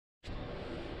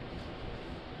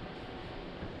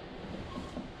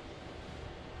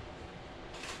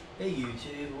Hey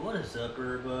YouTube, what is up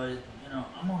everybody?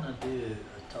 I'm gonna do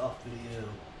a talk video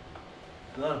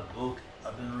about a book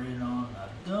I've been reading on.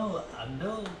 I've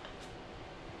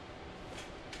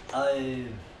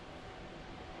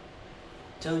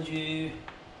told you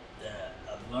that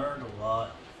I've learned a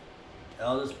lot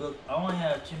out of this book. I only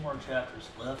have 2 more chapters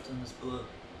left in this book.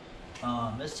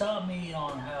 It's taught me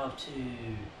on how to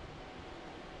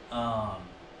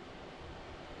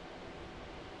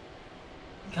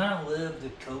kind of live the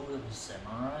code of a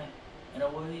samurai in a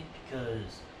way,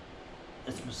 because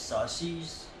it's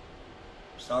Musashi's.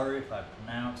 Sorry if I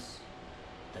pronounce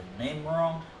the name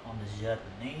wrong on the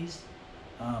Japanese.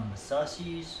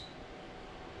 Musashi's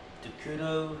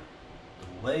Doukudo, The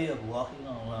Way of Walking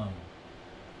Alone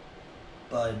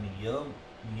by Miyamoto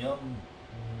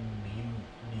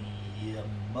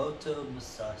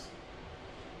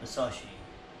Musashi.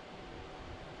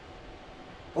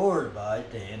 Forward by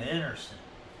Dan Anderson.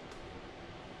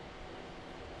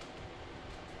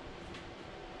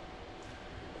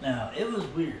 Now, it was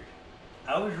weird.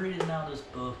 I was reading out this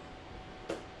book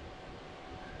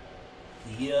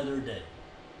the other day.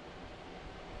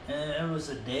 And it was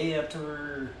a day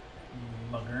after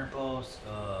my grandpa's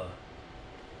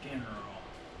funeral.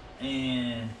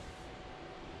 And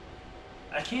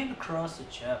I came across a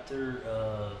chapter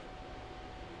of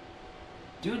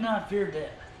Do Not Fear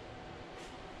Death.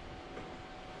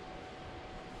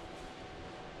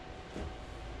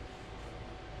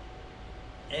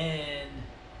 And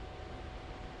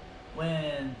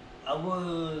when I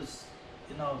was,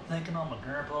 thinking on my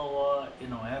grandpa a lot,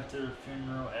 after the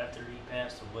funeral, after he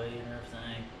passed away and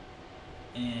everything,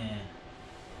 and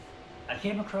I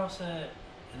came across that,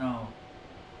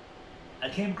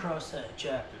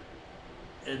 chapter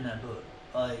in that book.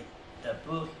 Like, that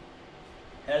book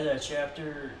had that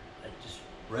chapter, like, just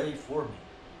ready for me.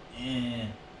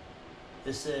 And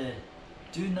it said,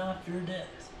 do not fear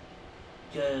death.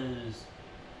 Because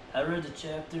I read the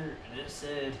chapter and it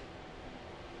said,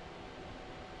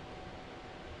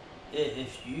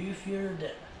 if you fear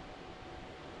death,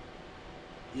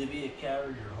 you'll be a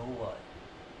coward your whole life.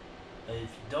 But if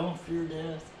you don't fear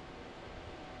death,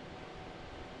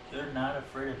 you're not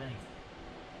afraid of anything.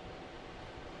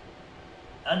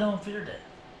 I don't fear death.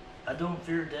 I don't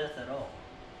fear death at all.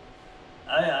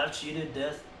 I've cheated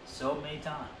death so many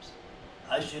times.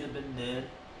 I should have been dead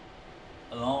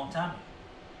a long time ago.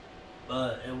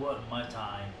 But it wasn't my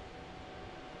time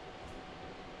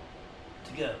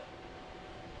to go.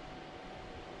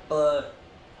 But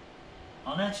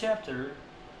on that chapter,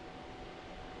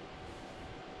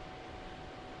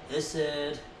 it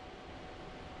said,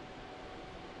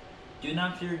 do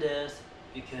not fear death,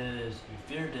 because if you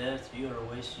fear death, you are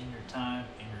wasting your time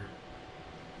and your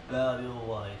valuable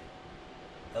life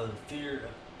of the fear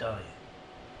of dying.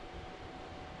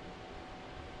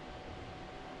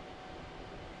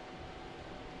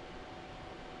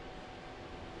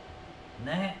 And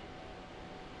that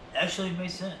actually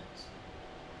makes sense.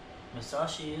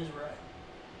 Musashi is right.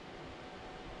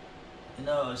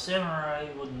 A samurai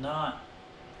would not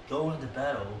go into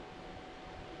battle,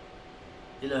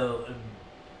 and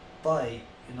fight,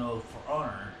 for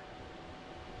honor.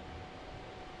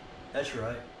 That's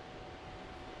right.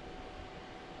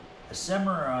 A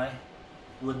samurai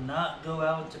would not go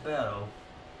out into battle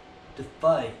to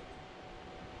fight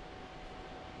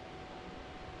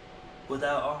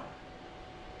without honor.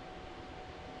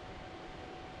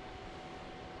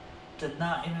 To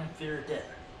not even fear death.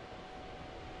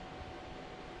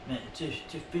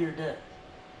 To fear death.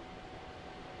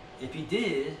 If you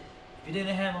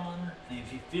didn't have honor, and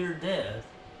if you feared death,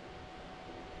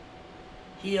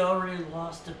 he already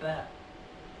lost the battle.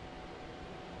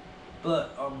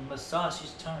 But on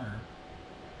Musashi's turn,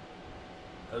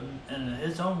 in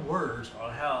his own words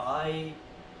on how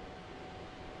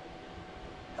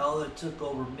it took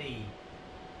over me,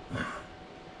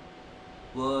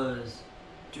 was,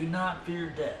 do not fear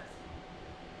death.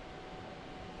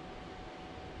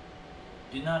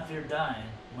 Do not fear dying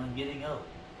when getting old.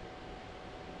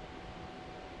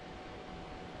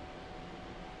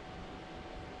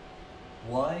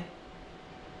 Why?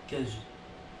 Because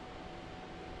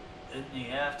in the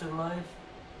afterlife,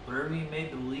 whatever you may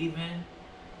believe in,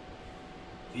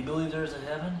 if you believe there's a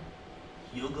heaven,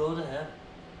 you'll go to heaven.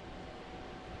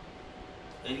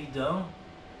 If you don't,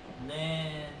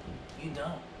 then you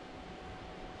don't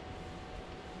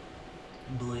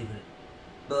believe it.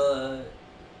 But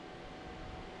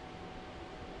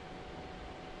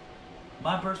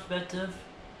my perspective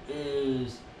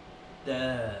is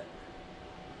that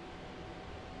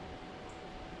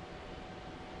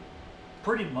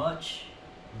pretty much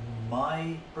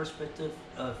my perspective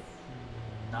of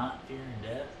not fearing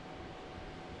death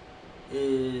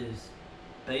is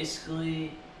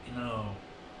basically, you know,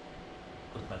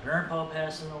 with my grandpa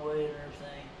passing away and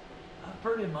everything, I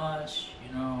pretty much,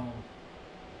 you know,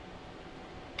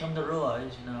 come to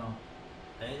realize, you know,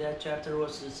 hey, that chapter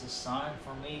was just a sign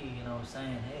for me, you know,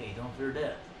 saying, hey, don't fear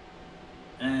death.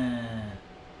 And,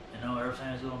 you know,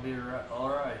 everything's going to be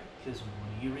alright. Because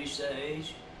when you reach that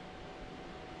age,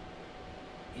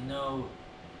 you know,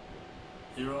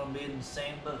 you're going to be in the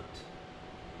same boat.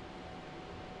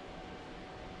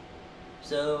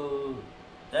 So,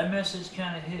 that message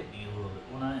kind of hit me a little bit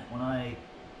when I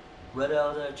read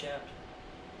out that chapter.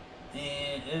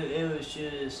 And it was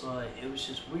just like, it was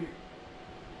just weird.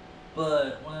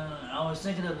 But when I was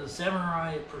thinking of the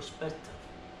samurai perspective,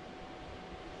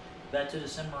 back to the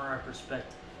samurai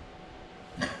perspective.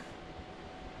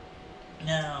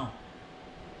 Now,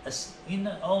 you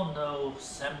know, all know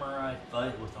samurai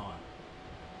fight with honor,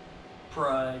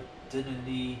 pride,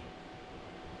 dignity.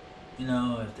 You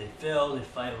know, if they fail, they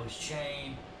fight with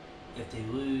shame. If they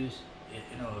lose,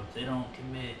 you know, if they don't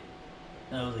commit,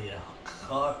 you know, the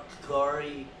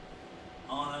kakari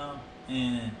on them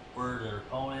and or their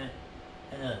opponent,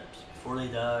 and others. Before they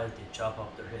die, they chop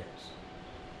off their heads.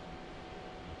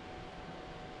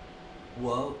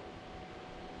 Well,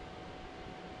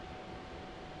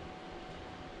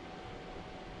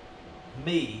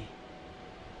 me,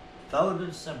 if I would have been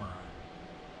a samurai,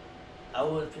 I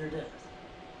wouldn't fear death.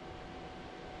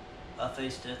 I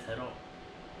face death head on.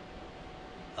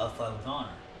 I'll fight with honor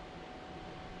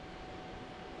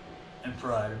and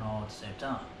pride and all at the same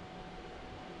time.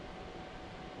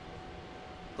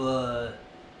 But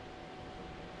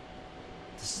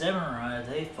the samurai,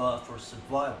 they fought for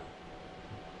survival.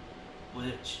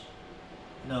 Which,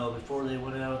 you know, before they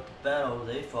went out to battle,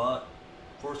 they fought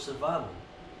for survival.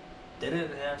 They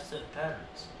didn't have set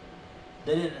patterns.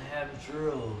 They didn't have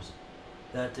drills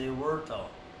that they worked on.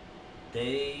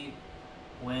 They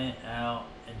went out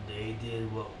and they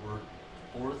did what worked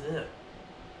for them.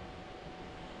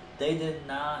 They did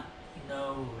not, you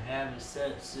know, have a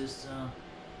set system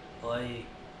like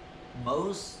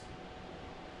most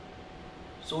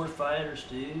sword fighters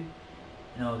do. You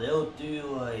know, they'll do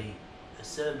like a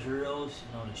set of drills,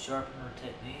 you know, to sharpen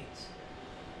their techniques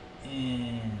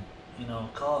and, you know,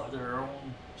 call it their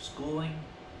own schooling.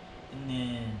 And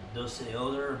then they'll say,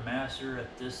 oh, they're a master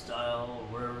at this style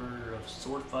or whatever of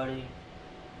sword fighting.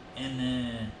 And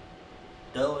then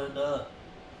they'll end up,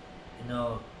 you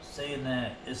know, saying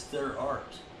that it's their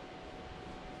art.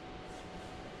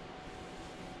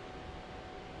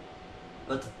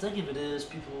 But the thing of it is,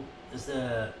 people, is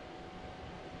that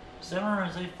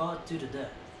samurais, they fought to the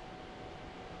death.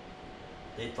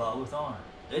 They fought with honor.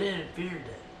 They didn't fear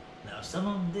death. Now, some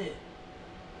of them did.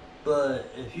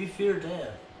 But if you fear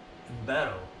death in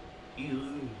battle, you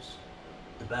lose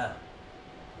the battle.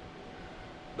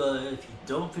 But if you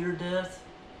don't fear death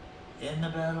in the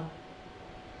battle,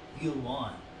 you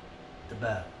won the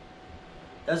battle.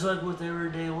 That's like with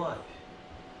everyday life.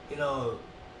 You know,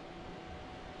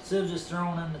 instead of just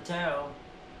throwing in the towel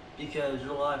because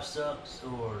your life sucks,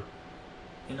 or,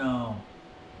 you know,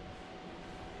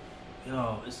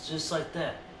 it's just like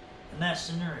that. In that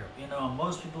scenario, you know,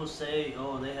 most people say,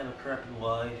 oh, they have a crappy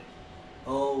life.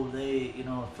 Oh, they, you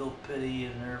know, feel pity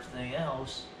and everything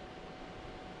else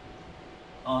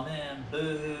on them.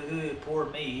 Boo hoo hoo, poor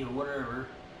me, or whatever.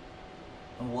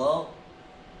 And well,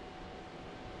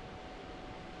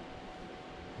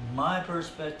 my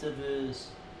perspective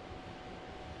is,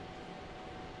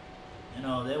 you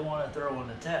know, they want to throw in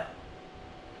the towel.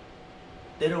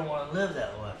 They don't want to live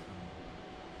that life.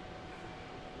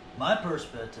 My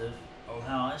perspective on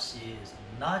how I see it is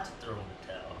not to throw in the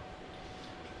towel.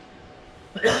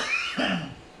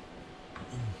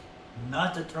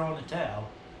 Not to throw in the towel.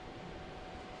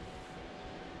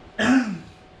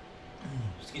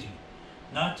 Excuse me.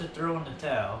 Not to throw in the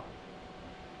towel.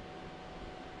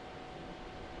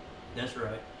 That's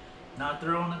right. Not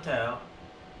throw in the towel.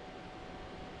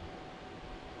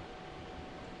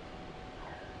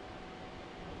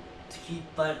 To keep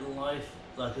fighting life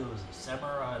like it was a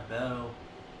samurai battle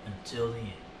until the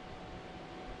end.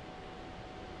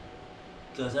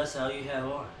 Because that's how you have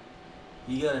art.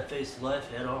 You gotta face life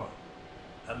head on.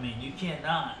 I mean, you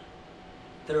cannot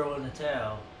throw in the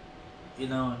towel, you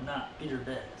know, and not fear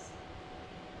death.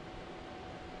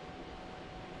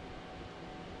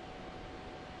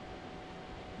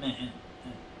 Man,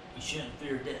 and you shouldn't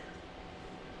fear death.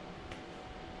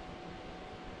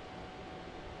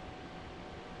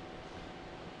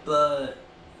 But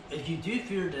if you do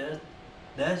fear death,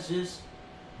 that's just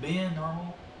being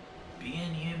normal,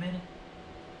 being human,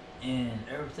 and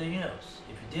everything else.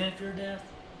 If you didn't fear death,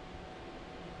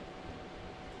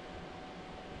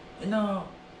 You know,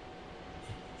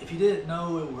 if you didn't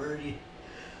know where you,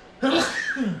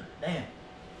 damn,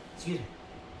 excuse me.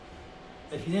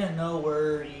 If you didn't know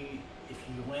where you, if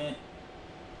you went,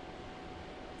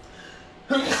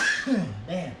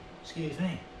 damn, excuse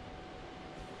me.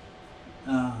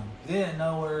 You didn't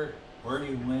know where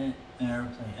you went and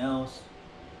everything else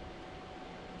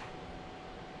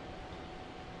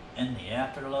in the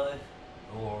afterlife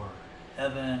or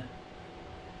heaven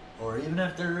or even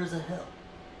if there is a hell.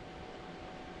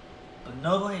 But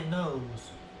nobody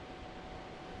knows.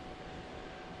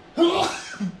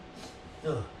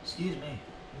 Oh, excuse me.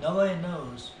 Nobody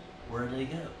knows where they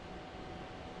go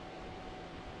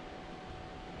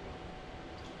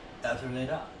after they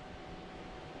die.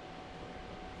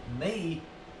 Me,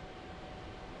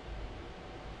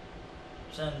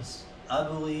 since I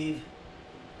believe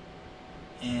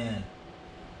in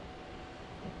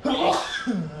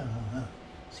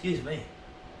excuse me.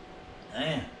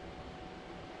 Damn.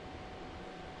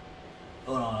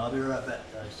 Hold on, I'll be right back,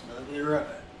 guys. I'll be right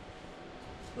back.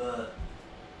 But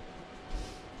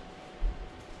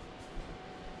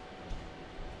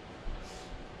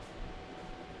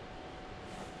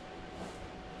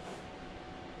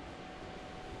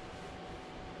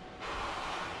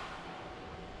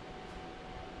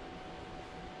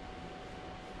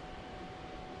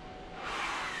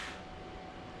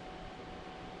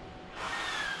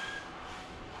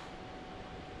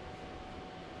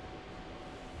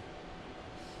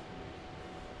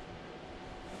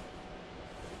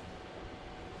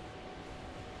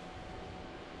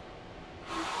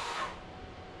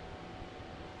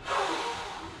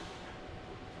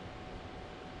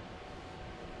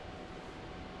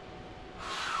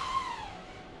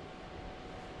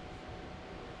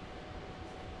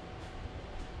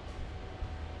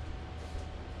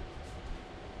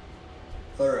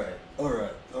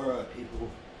alright, people.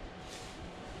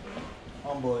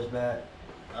 Homeboy's back.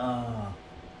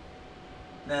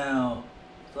 Now,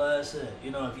 like I said,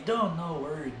 you know, if you don't know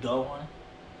where you're going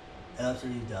after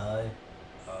you die,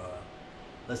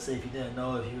 let's say if you didn't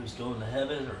know if he was going to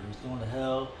heaven or he was going to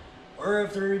hell, or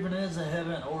if there even is a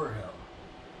heaven or hell.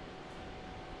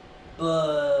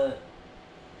 But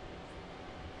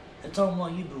it's on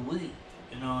what you believe.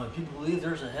 You know, if you believe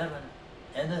there's a heaven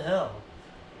and a hell,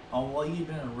 on what you've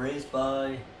been raised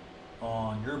by,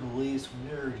 on your beliefs when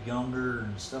you're younger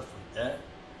and stuff like that,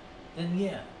 then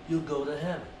yeah, you'll go to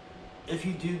heaven if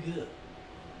you do good.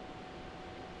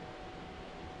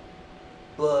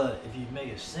 But if you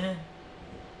make a sin,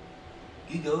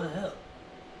 you go to hell.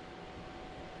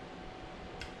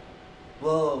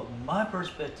 Well, my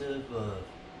perspective of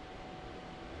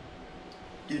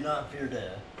do not fear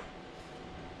death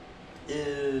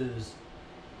is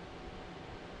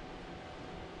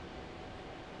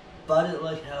fight it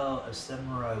like how a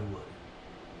samurai would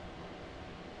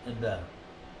in battle.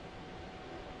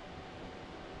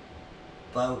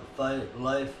 Fight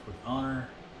life with honor,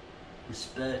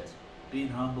 respect, being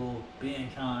humble, being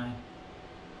kind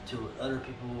to other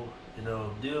people, you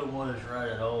know, doing what is right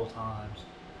at all times.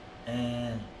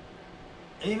 And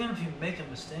even if you make a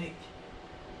mistake,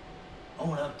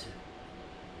 own up to it.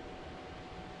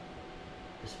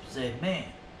 Just say, man,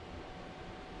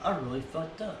 I really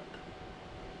fucked up.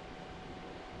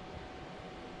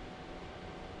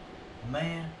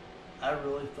 Man, I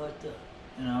really fucked up,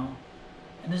 you know?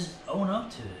 And just own up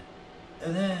to it.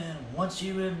 And then once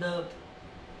you end up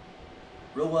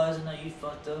realizing that you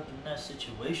fucked up in that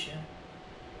situation,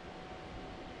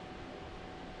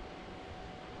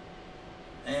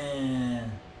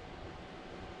 and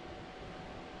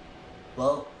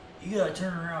well, you gotta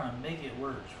turn around and make it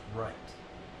where it's right.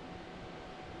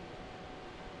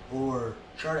 Or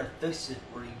try to fix it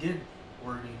where you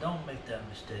don't make that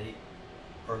mistake,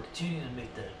 or continue to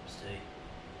make that mistake.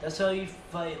 That's how you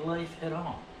fight life head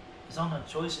on. It's on the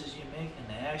choices you make and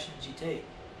the actions you take.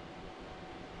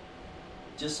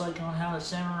 Just like on how the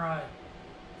samurai,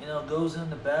 you know, goes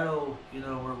into battle, you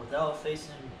know, or without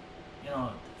facing, you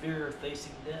know, the fear of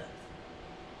facing death.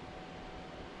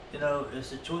 You know,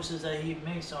 it's the choices that he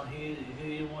makes on who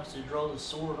he wants to draw the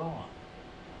sword on.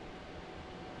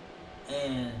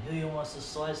 And who he wants to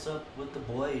slice up with the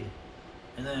blade.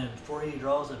 And then before he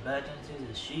draws it back into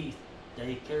the sheath that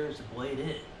he carries the blade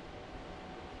in.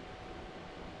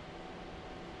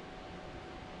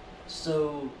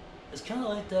 So it's kind of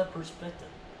like that perspective.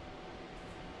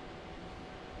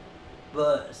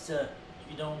 But except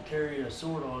you don't carry a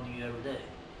sword on you every day.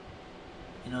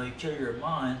 You know, you carry your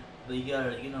mind, but you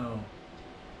gotta, you know,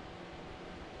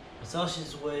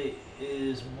 Masashi's way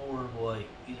is more of like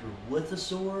either with the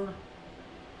sword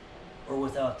or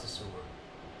without the sword.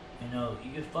 You know,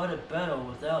 you can fight a battle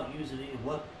without using any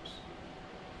weapons.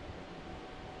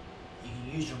 You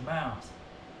can use your mouth,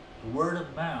 the word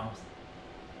of mouth,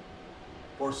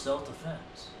 for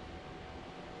self-defense.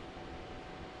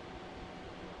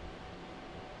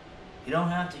 You don't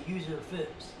have to use your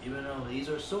fists, even though these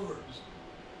are swords.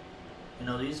 You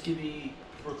know, these can be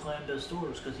proclaimed as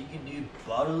swords because you can do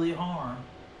bodily harm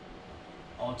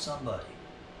on somebody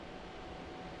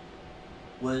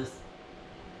with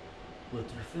your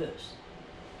fists,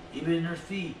 even their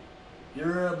feet,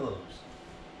 your elbows,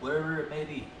 whatever it may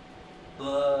be.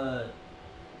 But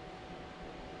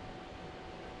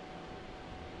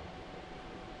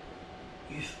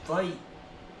you fight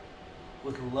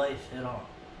with life head on.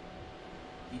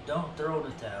 You don't throw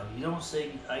the towel. You don't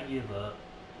say I give up.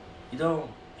 You don't,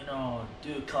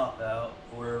 do a cop out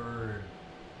or whatever.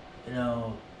 You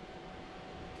know,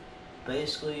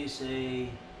 basically say,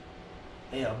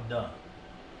 hey, I'm done.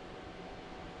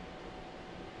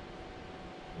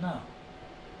 No.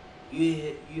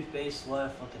 You face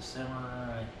life like a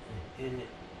samurai and hit it.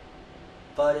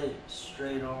 Fight it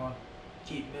straight on.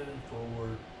 Keep moving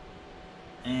forward.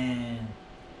 And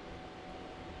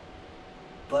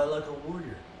fight like a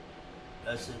warrior.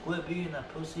 I said, quit being a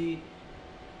pussy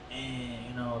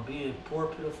and, be a poor,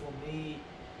 pitiful me.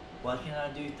 Why can't I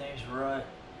do things right?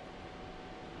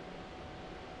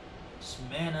 Just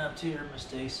man up to your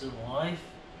mistakes in life.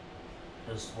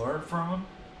 Just learn from them.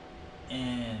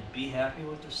 And be happy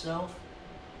with yourself.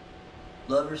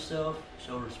 Love yourself.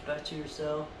 Show respect to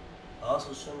yourself.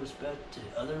 Also show respect to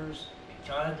others. Be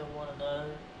kind to one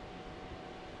another.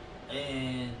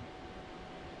 And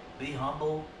be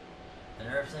humble and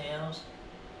everything else.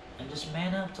 And just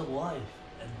man up to life.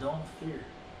 And don't fear.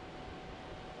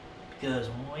 Because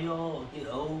when we all get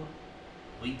old,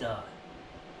 we die.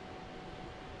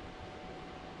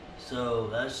 So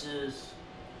that's just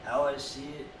how I see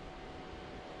it.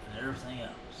 And everything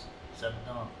else. 7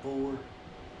 on 4,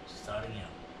 starting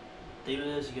out. Think of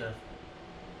this, you gotta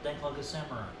think like a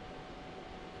samurai.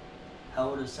 How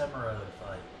would a samurai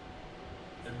fight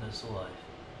in this life?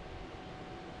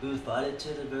 He would fight it to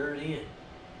the very end.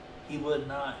 He would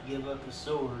not give up his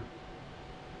sword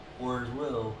or his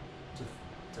will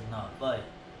to not fight.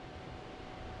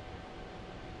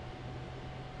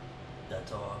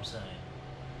 That's all I'm saying.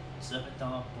 7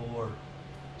 on 4.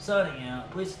 Signing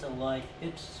out. Please hit the like,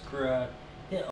 hit subscribe,